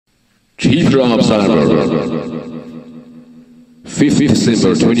Tripura Observer, 5th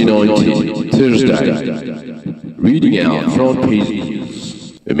December 2019, Thursday. Reading out front page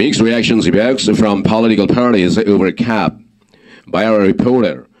news. Mixed reactions evokes from political parties over cap by our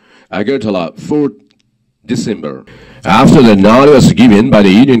reporter, agtlive, 4th December. After the nod was given by the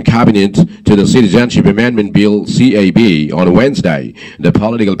Union Cabinet to the Citizenship Amendment Bill CAB on Wednesday, the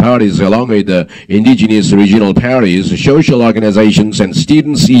political parties, along with the indigenous regional parties, social organizations, and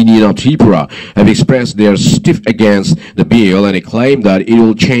Students' Union of Tripura, have expressed their stiff against the bill and claim that it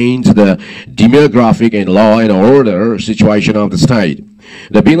will change the demographic and law and order situation of the state.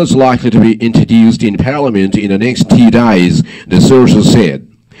 The bill is likely to be introduced in Parliament in the next 2 days, the sources said.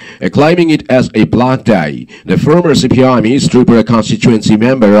 Claiming it as a black day, the former CPI Tripura constituency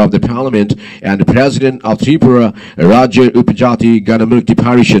member of the Parliament and President of Tripura Rajya Upajati Ganamukti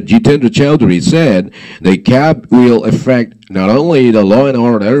Parishad Jitendra Chowdhury said the cap will affect not only the law and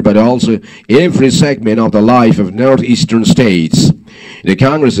order but also every segment of the life of northeastern states. The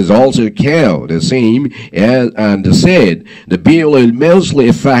Congress has also called the same and said the bill will mostly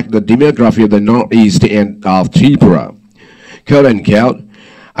affect the demography of the northeast end of Tripura. Quote unquote,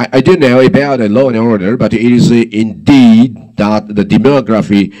 I don't know about the law and order, but it is indeed that the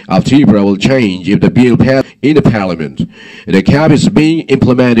demography of Tripura will change if the bill passes in the Parliament. The cap is being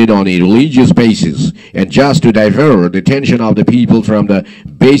implemented on a religious basis, and just to divert the attention of the people from the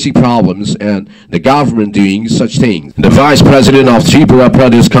basic problems and the government doing such things. The Vice President of Tripura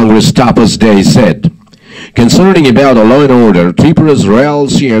Pradesh Congress Tapas Day said, concerning about the law and order, Tripura's Real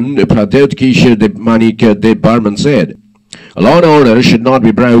Sian Pradesh Kishore Manika De Barman said, law and order should not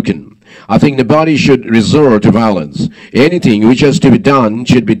be broken. I think nobody should resort to violence. Anything which has to be done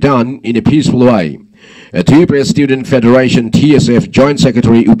should be done in a peaceful way. Tripura Student Federation TSF Joint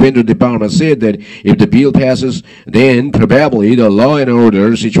Secretary Upendra Deparma said that if the bill passes, then probably the law and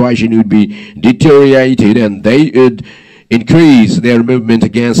order situation would be deteriorated and they would increase their movement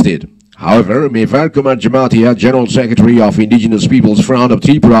against it. However, Mevar Kumar Jamatia, General Secretary of Indigenous Peoples Front of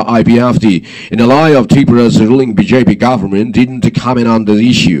Tripura IPFT, an ally of Tripura's ruling BJP government, didn't comment on the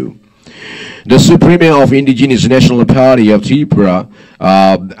issue. The Supremo of Indigenous National Party of Tripura,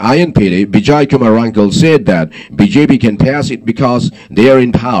 INPD, Vijay Kumar Rankal, said that BJP can pass it because they are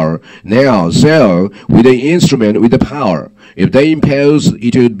in power now. So, with the instrument, with the power, if they impose,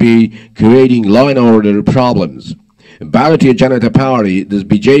 it would be creating law and order problems. Bharatiya Janata Party, the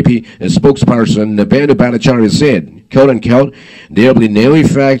BJP spokesperson Benu Bhattacharya said, quote unquote, there will be no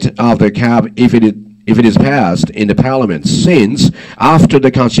effect of the cap if it is passed in the Parliament, since after the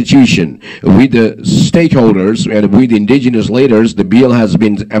Constitution, with the stakeholders and with indigenous leaders, the bill has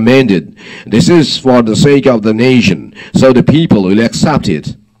been amended. This is for the sake of the nation, so the people will accept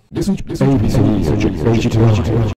it.